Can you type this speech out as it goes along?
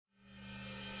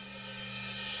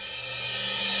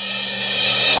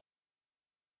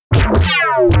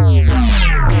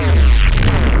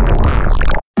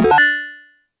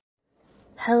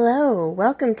Hello,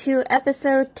 welcome to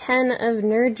episode 10 of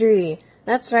Nerdry.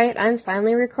 That's right, I'm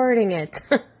finally recording it.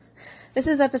 This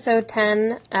is episode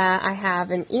 10. I have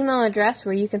an email address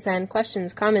where you can send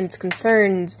questions, comments,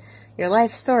 concerns, your life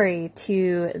story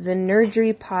to the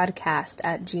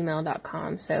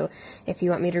nerdrypodcast@gmail.com. So if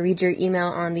you want me to read your email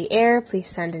on the air, please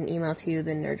send an email to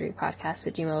the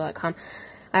nerdrypodcast@gmail.com.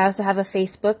 I also have a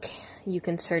Facebook. You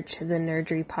can search the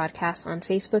Nerdry Podcast on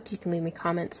Facebook. You can leave me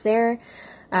comments there.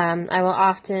 I will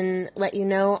often let you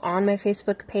know on my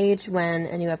Facebook page when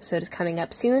a new episode is coming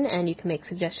up soon, and you can make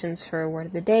suggestions for a word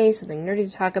of the day, something nerdy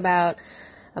to talk about,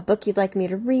 a book you'd like me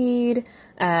to read.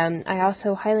 I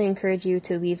also highly encourage you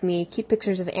to leave me cute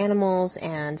pictures of animals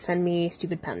and send me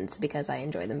stupid puns because I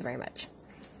enjoy them very much.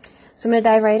 So I'm going to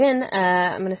dive right in.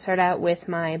 I'm going to start out with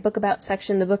my book about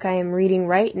section. The book I am reading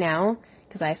right now,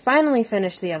 because I finally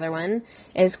finished the other one,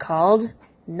 is called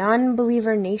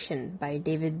Non-Believer Nation by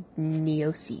David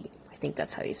Niosi. I think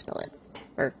that's how you spell it.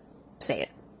 Or say it.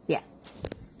 Yeah.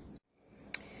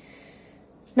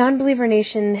 Non-Believer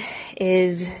Nation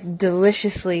is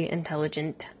deliciously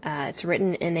intelligent. It's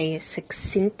written in a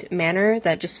succinct manner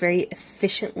that just very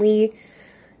efficiently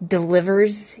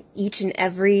delivers each and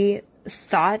every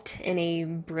thought in a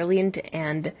brilliant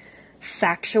and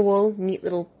factual, neat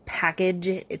little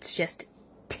package. It's just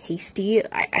tasty.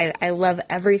 I love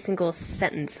every single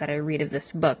sentence that I read of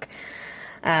this book.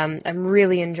 I'm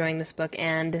really enjoying this book,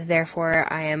 and therefore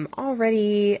I am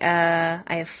already, I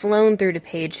have flown through to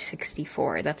page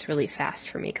 64. That's really fast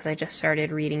for me, because I just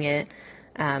started reading it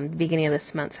the beginning of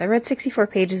this month. So I read 64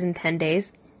 pages in 10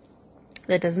 days.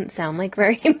 That doesn't sound like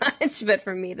very much, but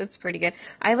for me that's pretty good.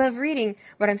 I love reading,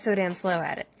 but I'm so damn slow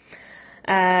at it.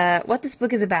 What this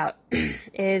book is about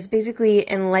is basically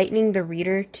enlightening the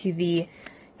reader to the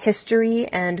history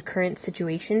and current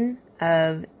situation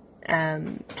of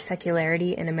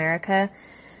secularity in America.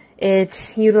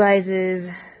 It utilizes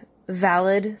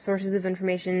valid sources of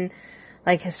information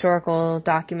like historical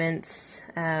documents,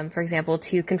 for example,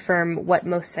 to confirm what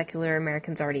most secular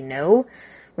Americans already know,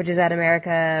 which is that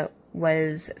America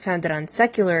was founded on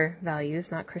secular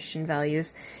values, not Christian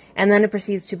values, and then it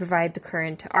proceeds to provide the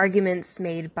current arguments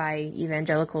made by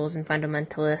evangelicals and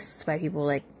fundamentalists, by people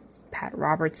like Pat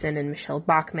Robertson and Michelle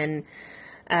Bachmann,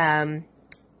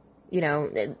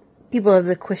 people of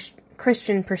the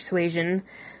Christian persuasion,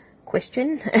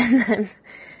 and then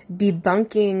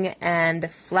debunking and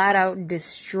flat out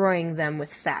destroying them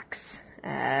with facts.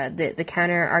 The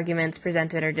counter arguments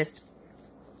presented are just,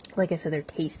 like I said, they're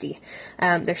tasty.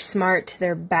 They're smart,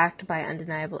 they're backed by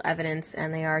undeniable evidence,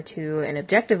 and they are, to an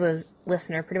objective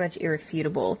listener, pretty much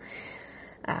irrefutable.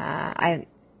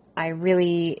 I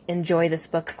really enjoy this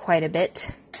book quite a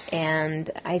bit,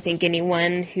 and I think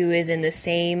anyone who is in the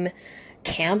same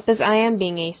camp as I am,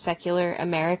 being a secular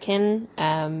American,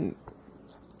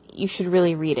 you should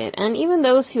really read it. And even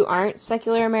those who aren't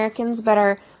secular Americans but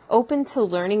are open to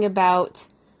learning about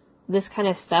this kind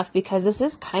of stuff, because this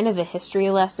is kind of a history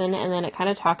lesson, and then it kind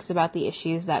of talks about the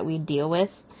issues that we deal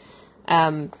with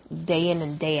day in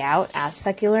and day out as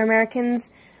secular Americans.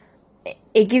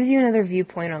 It gives you another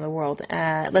viewpoint on the world.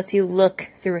 It lets you look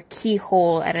through a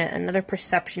keyhole at another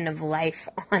perception of life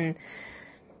on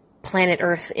planet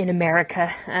Earth in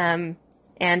America. And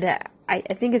I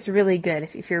think it's really good.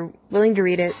 If you're willing to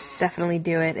read it, definitely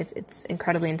do it. It's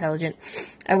incredibly intelligent.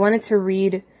 I wanted to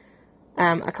read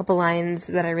a couple lines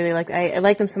that I really liked. I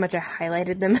liked them so much I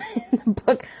highlighted them in the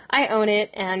book. I own it,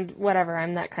 and whatever.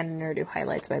 I'm that kind of nerd who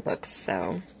highlights my books.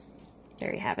 So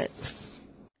there you have it.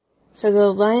 So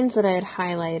the lines that I had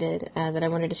highlighted that I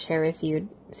wanted to share with you,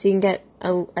 so you can get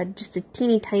just a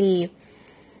teeny tiny,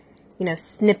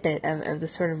 snippet of the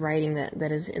sort of writing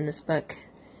that is in this book.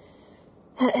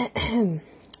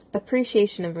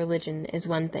 Appreciation of religion is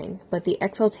one thing, but the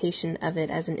exaltation of it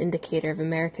as an indicator of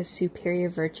America's superior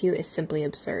virtue is simply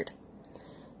absurd.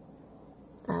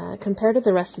 Compared to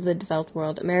the rest of the developed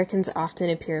world, Americans often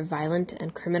appear violent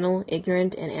and criminal,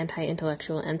 ignorant and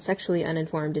anti-intellectual, and sexually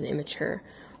uninformed and immature.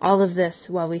 All of this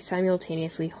while we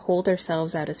simultaneously hold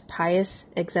ourselves out as pious,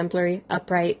 exemplary,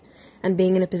 upright, and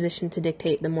being in a position to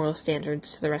dictate the moral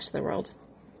standards to the rest of the world.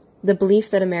 The belief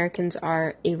that Americans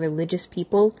are a religious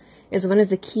people is one of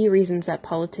the key reasons that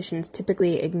politicians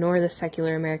typically ignore the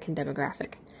secular American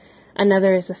demographic.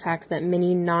 Another is the fact that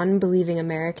many non-believing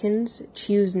Americans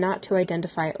choose not to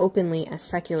identify openly as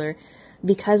secular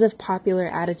because of popular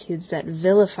attitudes that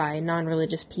vilify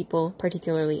non-religious people,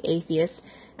 particularly atheists,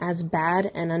 as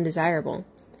bad and undesirable.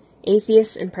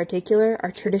 Atheists, in particular,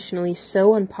 are traditionally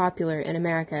so unpopular in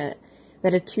America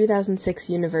that a 2006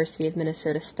 University of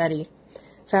Minnesota study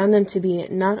found them to be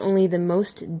not only the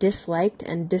most disliked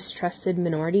and distrusted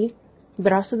minority,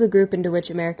 but also the group into which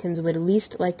Americans would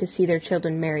least like to see their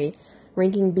children marry,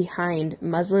 ranking behind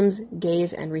Muslims,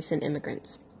 gays, and recent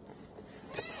immigrants.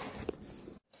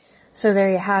 So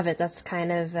there you have it. That's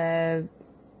kind of a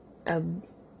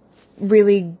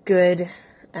really good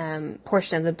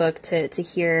portion of the book to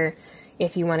hear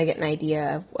if you want to get an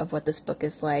idea of what this book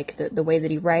is like, the way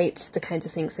that he writes, the kinds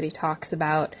of things that he talks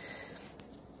about,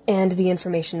 and the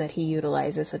information that he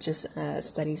utilizes, such as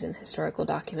studies in historical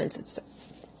documents,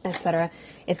 etc.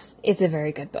 It's a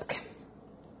very good book.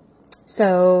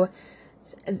 So,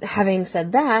 having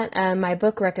said that, my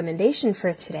book recommendation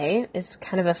for today is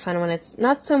kind of a fun one. It's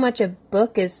not so much a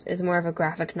book as more of a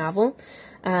graphic novel.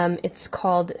 It's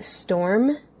called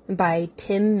Storm by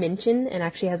Tim Minchin, and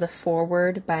actually has a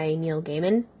foreword by Neil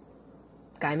Gaiman,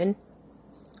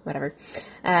 whatever.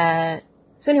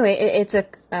 So anyway, it's a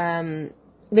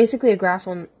basically a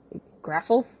graphic.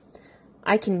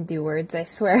 I can do words, I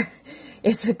swear.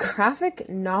 It's a graphic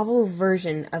novel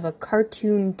version of a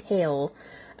cartoon tale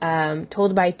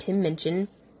told by Tim Minchin,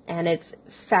 and it's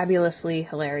fabulously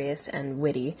hilarious and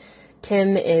witty.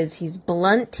 He's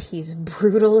blunt, he's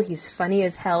brutal, he's funny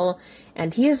as hell,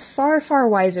 and he is far, far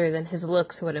wiser than his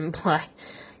looks would imply.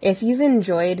 If you've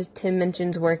enjoyed Tim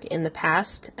Minchin's work in the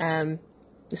past, this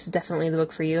is definitely the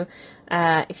book for you.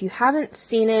 If you haven't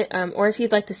seen it, or if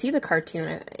you'd like to see the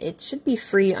cartoon, it should be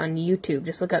free on YouTube.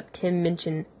 Just look up Tim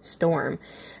Minchin Storm.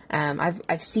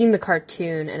 I've seen the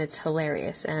cartoon, and it's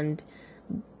hilarious, and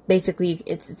basically,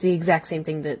 it's the exact same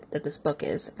thing that this book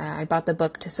is. I bought the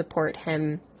book to support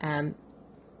him, and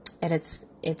it's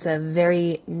a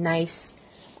very nice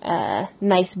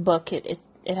book. It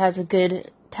has a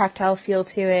good tactile feel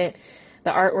to it. The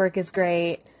artwork is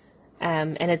great,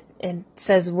 and it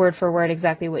says word for word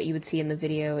exactly what you would see in the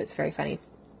video. It's very funny.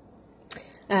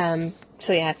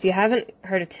 So yeah, if you haven't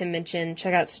heard of Tim Minchin,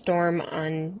 check out Storm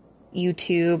on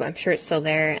YouTube. I'm sure it's still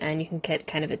there, and you can get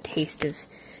kind of a taste of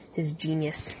his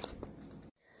genius.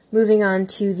 Moving on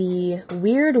to the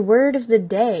weird word of the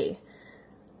day.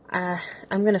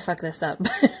 I'm gonna fuck this up.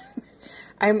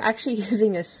 I'm actually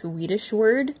using a Swedish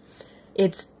word.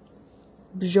 It's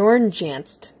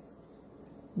Bjorntjanst.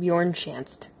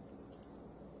 Bjorntjanst.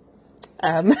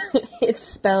 It's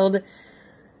spelled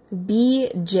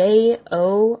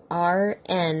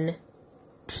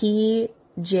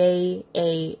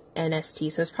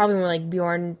Bjorntjanst. So it's probably more like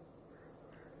Bjorntjanst.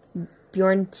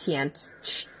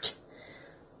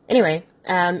 Anyway,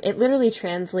 it literally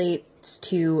translates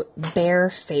to bear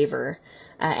favor,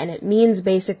 and it means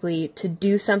basically to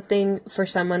do something for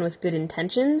someone with good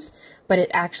intentions, but it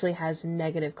actually has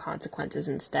negative consequences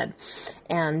instead.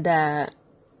 And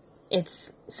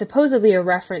it's supposedly a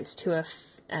reference to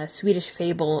a Swedish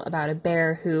fable about a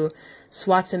bear who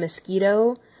swats a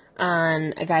mosquito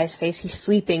on a guy's face. He's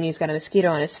sleeping, he's got a mosquito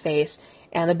on his face,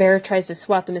 and the bear tries to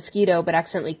swat the mosquito, but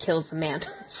accidentally kills the man.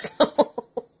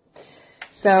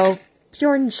 So,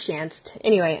 Bjorntjanst.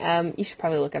 Anyway, you should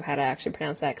probably look up how to actually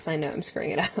pronounce that, because I know I'm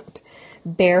screwing it up.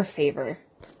 Bear favor.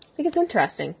 I think it's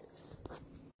interesting.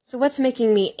 So what's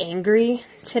making me angry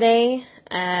today?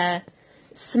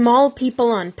 Small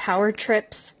people on power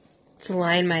trips. It's a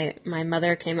line my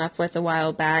mother came up with a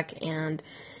while back, and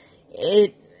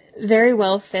it very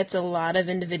well fits a lot of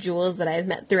individuals that I've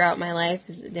met throughout my life.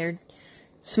 They're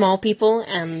small people,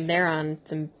 and they're on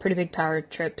some pretty big power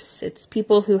trips. It's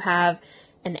people who have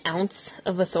an ounce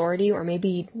of authority, or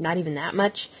maybe not even that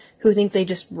much, who think they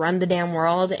just run the damn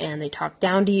world, and they talk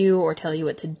down to you or tell you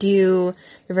what to do.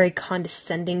 They're very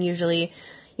condescending usually.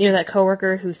 You know, that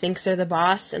coworker who thinks they're the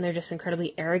boss, and they're just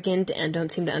incredibly arrogant and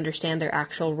don't seem to understand their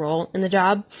actual role in the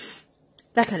job.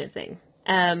 That kind of thing.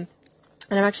 And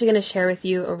I'm actually going to share with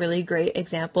you a really great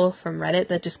example from Reddit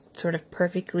that just sort of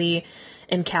perfectly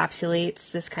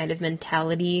encapsulates this kind of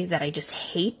mentality that I just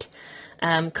hate.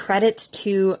 Credit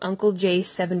to Uncle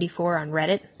J74 on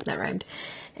Reddit. That rhymed.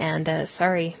 And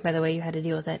sorry, by the way, you had to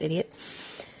deal with that idiot.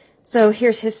 So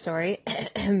here's his story.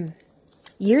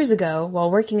 Years ago, while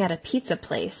working at a pizza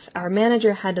place, our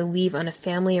manager had to leave on a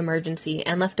family emergency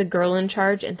and left a girl in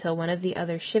charge until one of the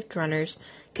other shift runners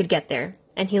could get there,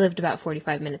 and he lived about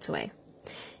 45 minutes away.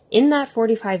 In that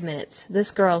 45 minutes, this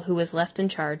girl who was left in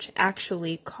charge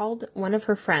actually called one of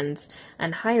her friends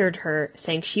and hired her,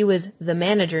 saying she was the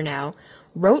manager now,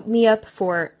 wrote me up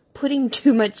for putting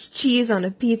too much cheese on a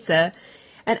pizza,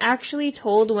 and actually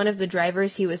told one of the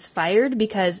drivers he was fired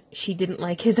because she didn't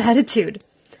like his attitude.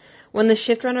 When the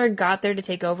shift runner got there to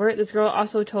take over, this girl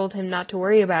also told him not to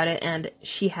worry about it, and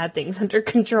she had things under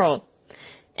control.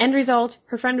 End result,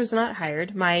 her friend was not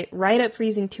hired, my write-up for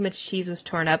using too much cheese was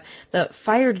torn up, the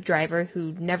fired driver,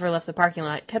 who never left the parking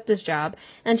lot, kept his job,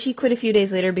 and she quit a few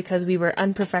days later because we were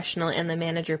unprofessional and the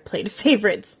manager played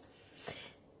favorites.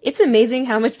 It's amazing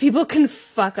how much people can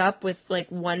fuck up with,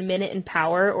 1 minute in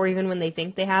power, or even when they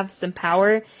think they have some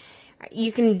power.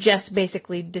 You can just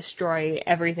basically destroy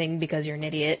everything because you're an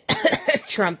idiot.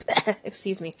 Trump.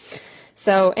 Excuse me.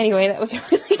 So anyway, that was a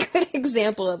really good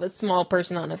example of a small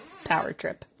person on a power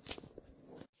trip.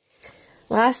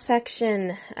 Last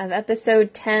section of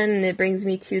episode 10, it brings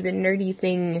me to the nerdy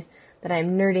thing that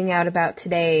I'm nerding out about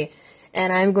today.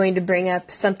 And I'm going to bring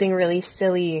up something really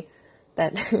silly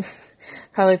that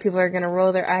probably people are going to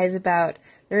roll their eyes about.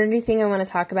 The nerdy thing I want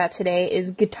to talk about today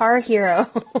is Guitar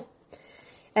Hero.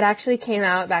 It actually came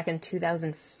out back in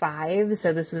 2005,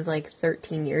 so this was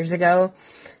 13 years ago.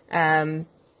 I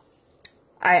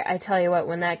tell you what,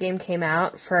 when that game came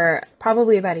out, for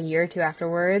probably about a year or two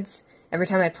afterwards, every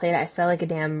time I played it, I felt like a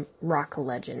damn rock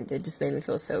legend. It just made me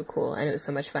feel so cool, and it was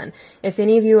so much fun. If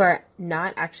any of you are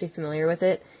not actually familiar with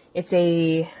it, it's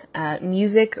a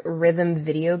music rhythm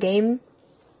video game,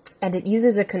 and it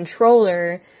uses a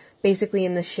controller basically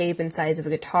in the shape and size of a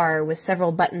guitar with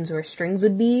several buttons where strings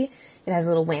would be. It has a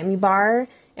little whammy bar,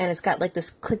 and it's got this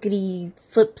clickety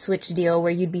flip switch deal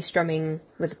where you'd be strumming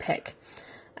with a pick.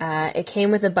 It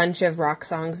came with a bunch of rock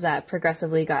songs that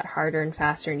progressively got harder and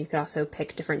faster, and you could also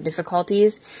pick different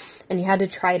difficulties. And you had to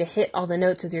try to hit all the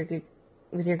notes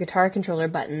with your guitar controller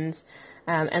buttons.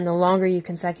 And the longer you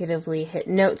consecutively hit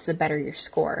notes, the better your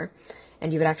score.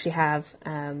 And you would actually have,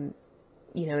 an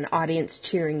audience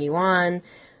cheering you on.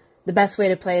 The best way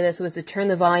to play this was to turn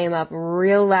the volume up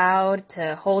real loud,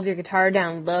 to hold your guitar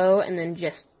down low, and then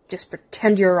just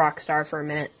pretend you're a rock star for a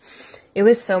minute. It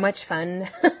was so much fun,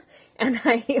 and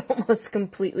I almost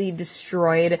completely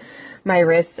destroyed my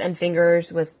wrists and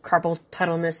fingers with carpal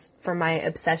tunnelness from my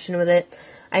obsession with it.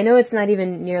 I know it's not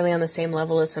even nearly on the same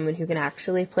level as someone who can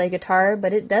actually play guitar,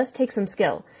 but it does take some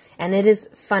skill, and it is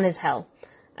fun as hell.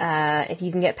 If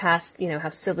you can get past, how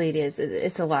silly it is,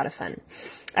 it's a lot of fun.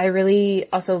 I really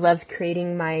also loved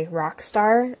creating my rock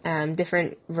star,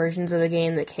 different versions of the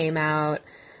game that came out,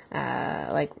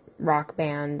 like Rock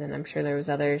Band, and I'm sure there was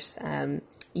others.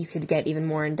 You could get even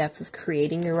more in depth with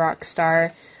creating your rock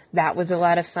star. That was a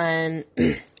lot of fun.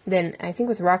 Then I think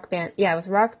with Rock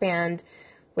Band,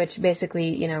 which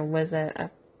basically, was a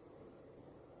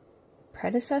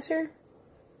predecessor?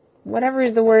 Whatever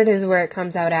the word is where it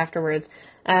comes out afterwards.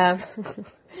 A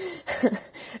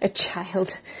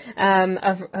child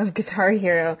of Guitar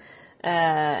Hero.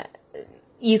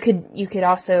 You could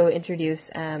also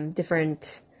introduce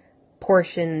different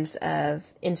portions of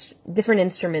different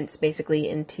instruments basically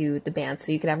into the band.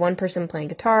 So you could have one person playing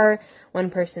guitar,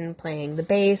 one person playing the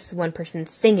bass, one person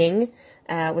singing,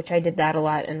 which I did that a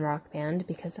lot in Rock Band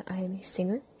because I am a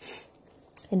singer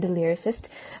and a lyricist.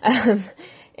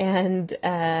 And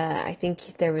I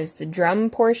think there was the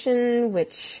drum portion,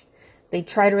 which they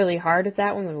tried really hard with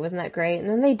that one, but it wasn't that great. And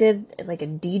then they did a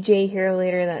DJ Hero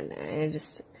later that I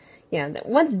just,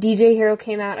 once DJ Hero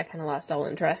came out, I kind of lost all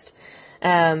interest.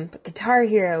 But Guitar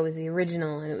Hero was the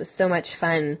original, and it was so much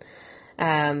fun.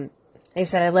 Like I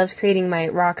said, I loved creating my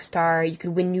rock star. You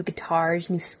could win new guitars,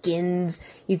 new skins.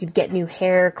 You could get new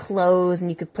hair, clothes,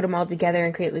 and you could put them all together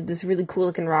and create this really cool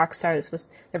looking rock star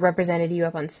that represented you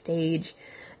up on stage.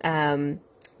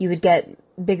 You would get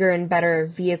bigger and better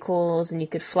vehicles, and you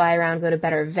could fly around, go to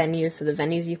better venues. So the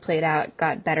venues you played out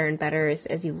got better and better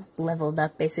as you leveled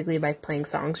up, basically by playing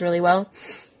songs really well.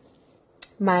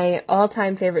 My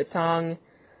all-time favorite song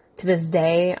to this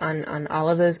day on all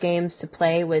of those games to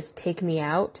play was "Take Me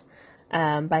Out"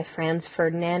 by Franz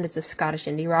Ferdinand. It's a Scottish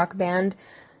indie rock band.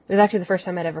 It was actually the first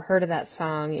time I'd ever heard of that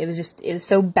song. It was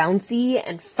so bouncy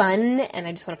and fun, and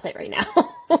I just want to play it right now.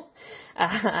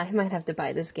 I might have to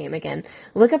buy this game again.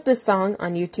 Look up this song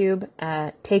on YouTube,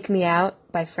 Take Me Out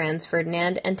by Franz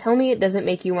Ferdinand, and tell me it doesn't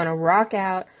make you want to rock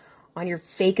out on your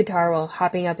fake guitar while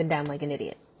hopping up and down like an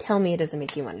idiot. Tell me it doesn't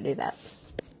make you want to do that.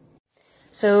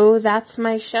 So that's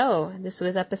my show. This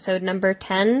was episode number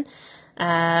 10.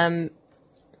 I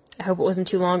hope it wasn't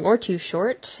too long or too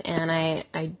short, and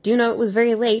I do know it was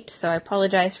very late, so I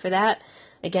apologize for that.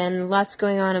 Again, lots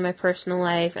going on in my personal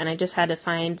life, and I just had to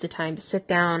find the time to sit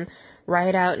down,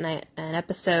 write out an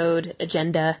episode,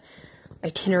 agenda,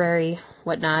 itinerary,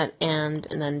 whatnot, and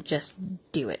then just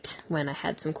do it when I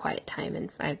had some quiet time, and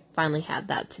I finally had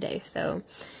that today, so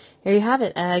there you have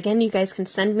it. Again, you guys can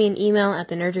send me an email at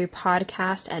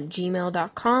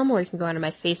thenerdrypodcast@gmail.com, or you can go onto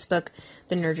my Facebook,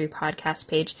 the Nerdry Podcast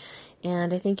page.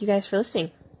 And I thank you guys for listening.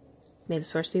 May the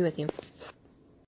source be with you.